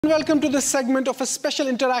Welcome to this segment of a special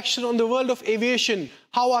interaction on the world of aviation,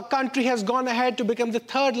 how our country has gone ahead to become the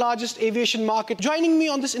third largest aviation market. Joining me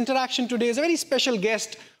on this interaction today is a very special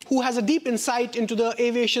guest who has a deep insight into the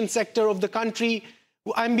aviation sector of the country.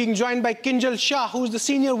 I'm being joined by Kinjal Shah, who is the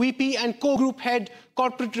Senior VP and Co-Group Head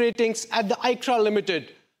Corporate Ratings at the ICRA Limited.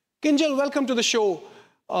 Kinjal, welcome to the show.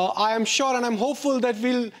 I am sure and I'm hopeful that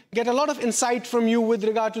we'll get a lot of insight from you with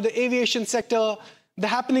regard to the aviation sector, the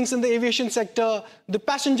happenings in the aviation sector, the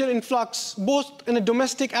passenger influx, both in a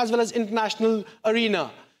domestic as well as international arena.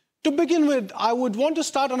 To begin with, I would want to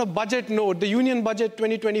start on a budget note. The Union Budget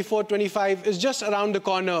 2024-25 is just around the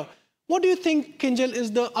corner. What do you think,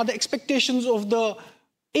 Kinjal, are the expectations of the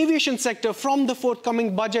aviation sector from the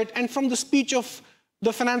forthcoming budget and from the speech of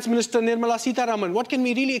the Finance Minister Nirmala Sitharaman? What can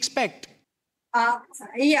we really expect?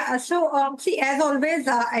 See, as always,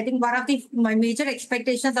 I think one of my major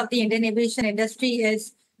expectations of the Indian aviation industry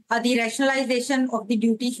is the rationalization of the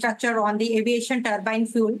duty structure on the aviation turbine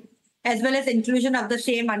fuel, as well as inclusion of the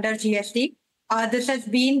same under GST. This has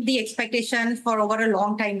been the expectation for over a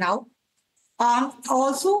long time now. I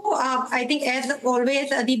think, as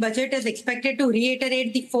always, the budget is expected to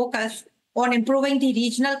reiterate the focus on improving the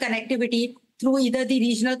regional connectivity through either the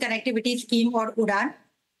Regional Connectivity Scheme or UDAN.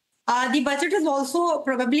 The budget is also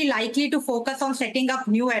probably likely to focus on setting up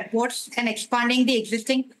new airports and expanding the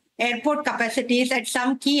existing airport capacities at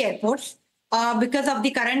some key airports because of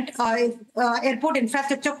the current airport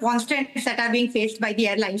infrastructure constraints that are being faced by the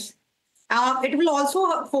airlines. It will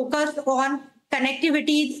also focus on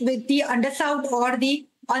connectivity with the underserved or the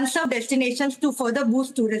unserved destinations to further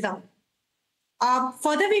boost tourism.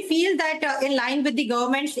 Further, we feel that in line with the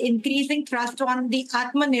government's increasing thrust on the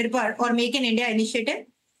Atmanirbhar or Make in India initiative,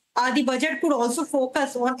 the budget could also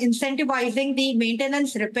focus on incentivizing the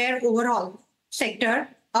maintenance, repair, overhaul sector,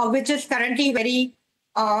 which is currently very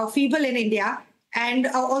feeble in India, and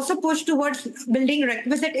also push towards building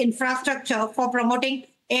requisite infrastructure for promoting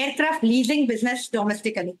aircraft leasing business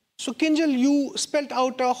domestically. So, Kinjal, you spelled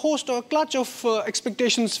out a host or a clutch of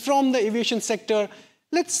expectations from the aviation sector.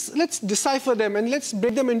 Let's decipher them and let's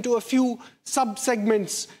break them into a few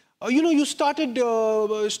sub-segments. You started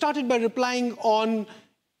by replying on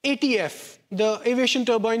ATF, the Aviation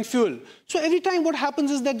Turbine Fuel. So every time what happens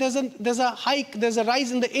is that there's a hike, there's a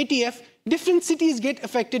rise in the ATF, different cities get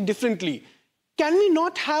affected differently. Can we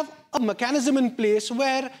not have a mechanism in place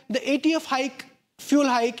where the ATF fuel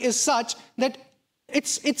hike is such that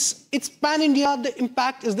it's pan-India, the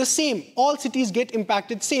impact is the same. All cities get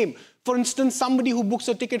impacted same. For instance, somebody who books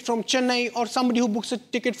a ticket from Chennai or somebody who books a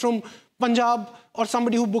ticket from Punjab or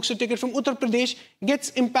somebody who books a ticket from Uttar Pradesh gets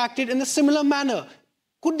impacted in a similar manner.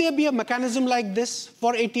 Could there be a mechanism like this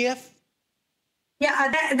for ATF?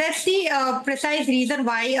 Yeah, that's the precise reason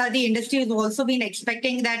why the industry has also been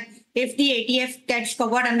expecting that if the ATF gets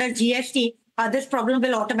covered under GST, this problem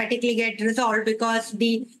will automatically get resolved because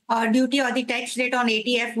the duty or the tax rate on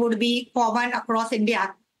ATF would be common across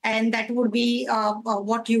India, and that would be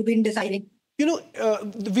what you've been deciding.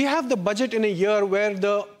 We have the budget in a year where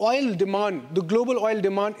the oil demand, the global oil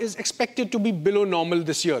demand is expected to be below normal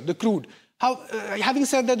this year, the crude. Having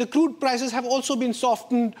said that, the crude prices have also been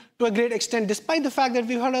softened to a great extent, despite the fact that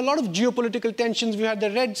we've had a lot of geopolitical tensions. We had the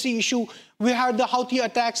Red Sea issue, we had the Houthi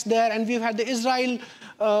attacks there, and we've had the Israel-Gaza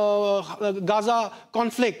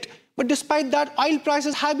conflict. But despite that, oil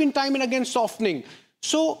prices have been time and again softening.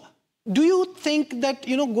 So do you think that,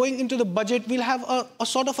 going into the budget, we'll have a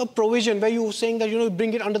sort of a provision where you're saying that,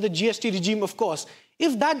 bring it under the GST regime, of course.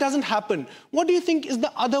 If that doesn't happen, what do you think is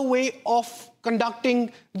the other way of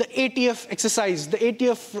conducting the ATF exercise, the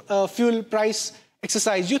ATF fuel price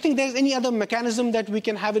exercise? Do you think there's any other mechanism that we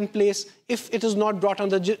can have in place if it is not brought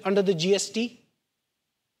under the GST?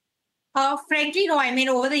 Frankly, no. I mean,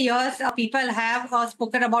 over the years, people have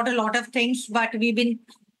spoken about a lot of things, but we've been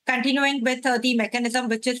continuing with the mechanism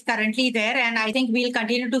which is currently there. And I think we'll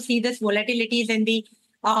continue to see this volatilities in the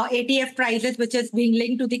ATF prices, which is being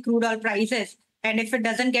linked to the crude oil prices. And if it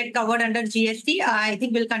doesn't get covered under GST, I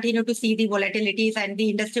think we'll continue to see the volatilities, and the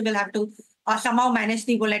industry will have to somehow manage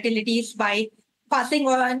the volatilities by passing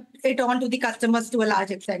it on to the customers to a large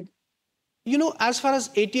extent. As far as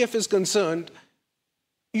ATF is concerned,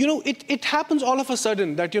 it happens all of a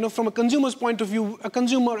sudden that, from a consumer's point of view, a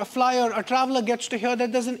consumer, a flyer, a traveler gets to hear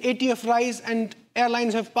that there's an ATF rise and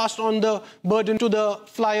airlines have passed on the burden to the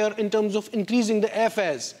flyer in terms of increasing the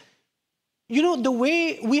airfares. The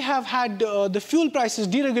way we have had the fuel prices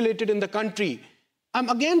deregulated in the country, I'm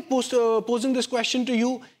again posing this question to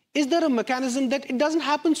you. Is there a mechanism that it doesn't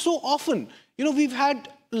happen so often? We've had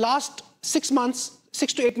last 6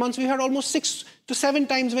 to 8 months, we had almost 6 to 7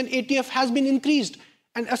 times when ATF has been increased.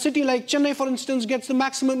 And a city like Chennai, for instance, gets the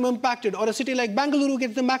maximum impacted, or a city like Bangalore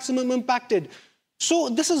gets the maximum impacted. So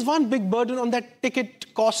this is one big burden on that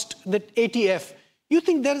ticket cost, that ATF. You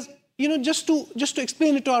think there's, just to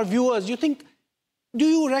explain it to our viewers, do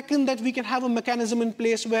you reckon that we can have a mechanism in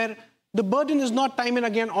place where the burden is not time and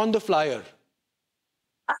again on the flyer?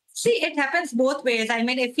 See, it happens both ways. I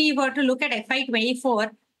mean, if we were to look at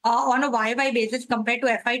FY24 on a YY basis compared to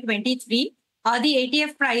FY23, the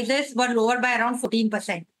ATF prices were lower by around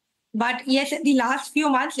 14%. But yes, in the last few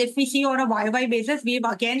months, if we see on a YY basis, we've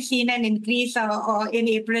again seen an increase in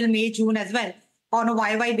April, May, June as well on a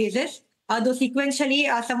YY basis. Though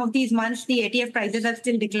sequentially, some of these months, the ATF prices have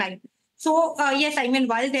still declined. So yes, I mean,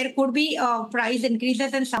 while there could be price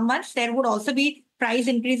increases in some months, there would also be price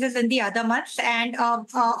increases in the other months. And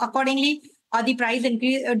accordingly, the price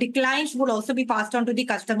declines would also be passed on to the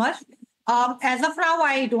customers. As of now,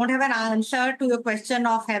 I don't have an answer to your question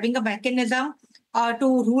of having a mechanism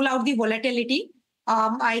to rule out the volatility.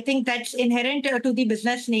 I think that's inherent to the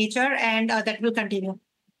business nature, and that will continue.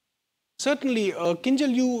 Certainly.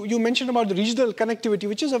 Kinjal, you mentioned about the regional connectivity,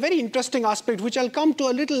 which is a very interesting aspect, which I'll come to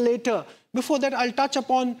a little later. Before that, I'll touch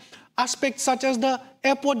upon aspects such as the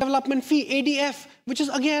airport development fee, ADF, which is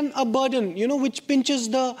again a burden, which pinches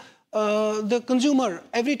the consumer.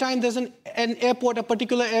 Every time there's an airport, a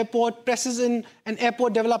particular airport presses in an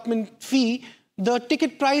airport development fee, the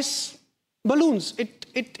ticket price balloons,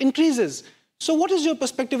 it increases. So what is your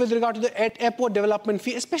perspective with regard to the airport development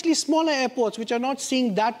fee, especially smaller airports which are not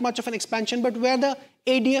seeing that much of an expansion, but where the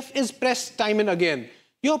ADF is pressed time and again?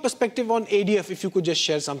 Your perspective on ADF, if you could just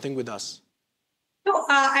share something with us. So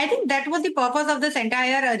I think that was the purpose of this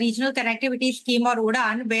entire regional connectivity scheme, or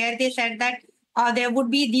UDAN, where they said that there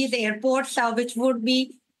would be these airports which would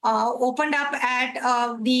be opened up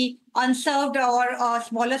at the unserved or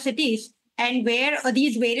smaller cities, and where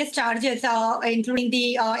these various charges, including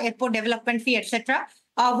the airport development fee, etc.,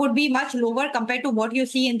 would be much lower compared to what you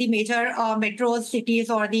see in the major metro cities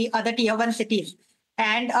or the other tier 1 cities.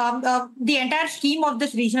 And the entire scheme of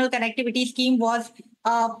this regional connectivity scheme was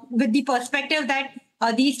with the perspective that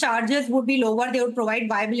these charges would be lower. They would provide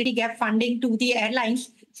viability gap funding to the airlines,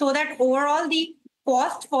 so that overall the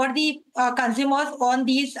cost for the consumers on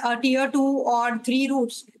these tier 2 or 3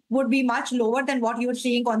 routes would be much lower than what you're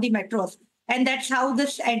seeing on the metros. And that's how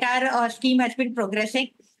this entire scheme has been progressing.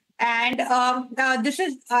 And this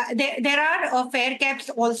is there are fare caps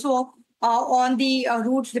also on the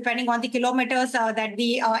routes depending on the kilometers that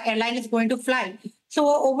the airline is going to fly. So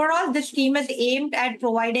overall, this scheme is aimed at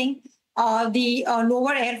providing the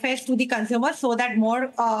lower airfares to the consumers, so that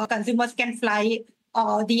more consumers can fly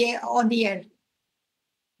on the air.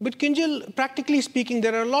 But Kinjal, practically speaking,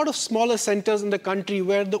 there are a lot of smaller centers in the country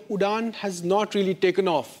where the UDAN has not really taken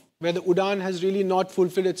off, where the UDAN has really not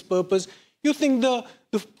fulfilled its purpose. You think the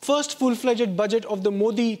first full-fledged budget of the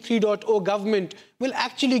Modi 3.0 government will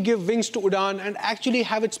actually give wings to UDAN and actually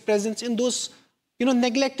have its presence in those,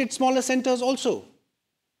 neglected smaller centers also?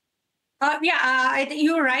 I think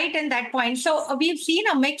you're right in that point. So we've seen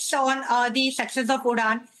a mix on the success of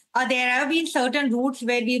UDAN. There have been certain routes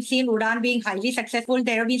where we've seen UDAN being highly successful.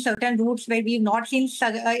 There have been certain routes where we've not seen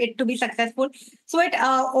it to be successful. So it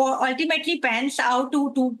ultimately pans out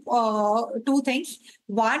to two things.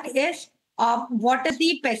 One is what is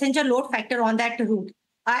the passenger load factor on that route?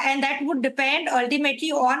 And that would depend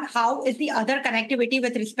ultimately on how is the other connectivity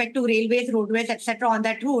with respect to railways, roadways, etc. on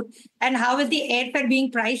that route, and how is the airfare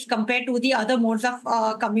being priced compared to the other modes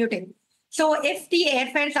of commuting. So if the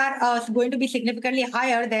airfares are going to be significantly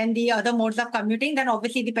higher than the other modes of commuting, then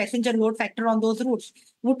obviously the passenger load factor on those routes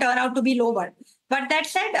would turn out to be lower. But that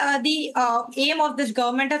said, the aim of this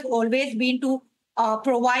government has always been to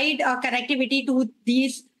provide connectivity to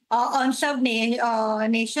these unserved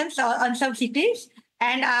nations, unserved cities.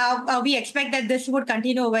 And we expect that this would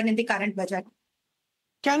continue even in the current budget.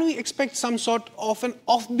 Can we expect some sort of an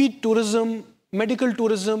offbeat tourism, medical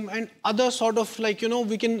tourism, and other sort of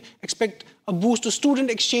we can expect a boost to student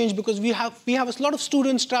exchange, because we have a lot of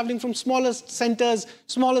students traveling from smaller centers,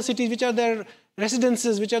 smaller cities, which are their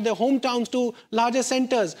residences, which are their hometowns, to larger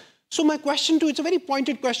centers. So my question to you, it's a very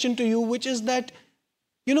pointed question to you, which is that,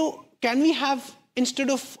 can we have, instead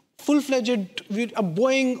of full-fledged a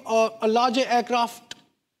Boeing or a larger aircraft,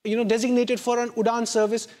 designated for an UDAN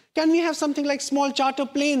service, can we have something like small charter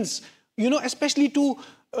planes, especially to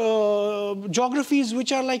geographies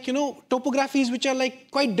which are topographies which are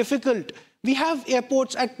quite difficult? We have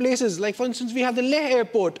airports at places like, for instance, we have the Leh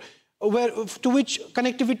airport, to which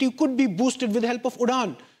connectivity could be boosted with the help of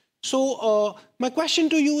UDAN. So my question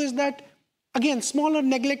to you is that, again, smaller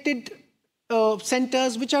neglected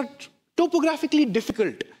centers which are topographically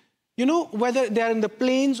difficult, you know, whether they are in the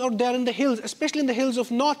plains or they are in the hills, especially in the hills of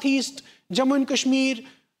Northeast, Jammu and Kashmir,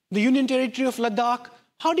 the Union Territory of Ladakh.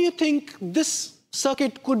 How do you think this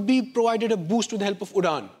circuit could be provided a boost with the help of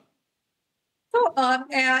UDAN? So,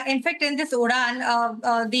 in fact, in this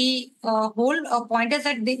UDAN, the whole point is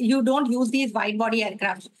that you don't use these wide-body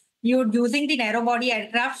aircrafts. You're using the narrow-body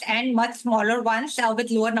aircrafts and much smaller ones with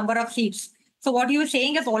lower number of seats. So what you're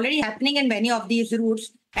saying is already happening in many of these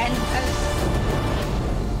routes. And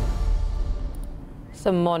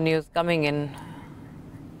some more news coming in.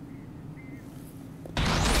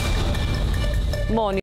 More news.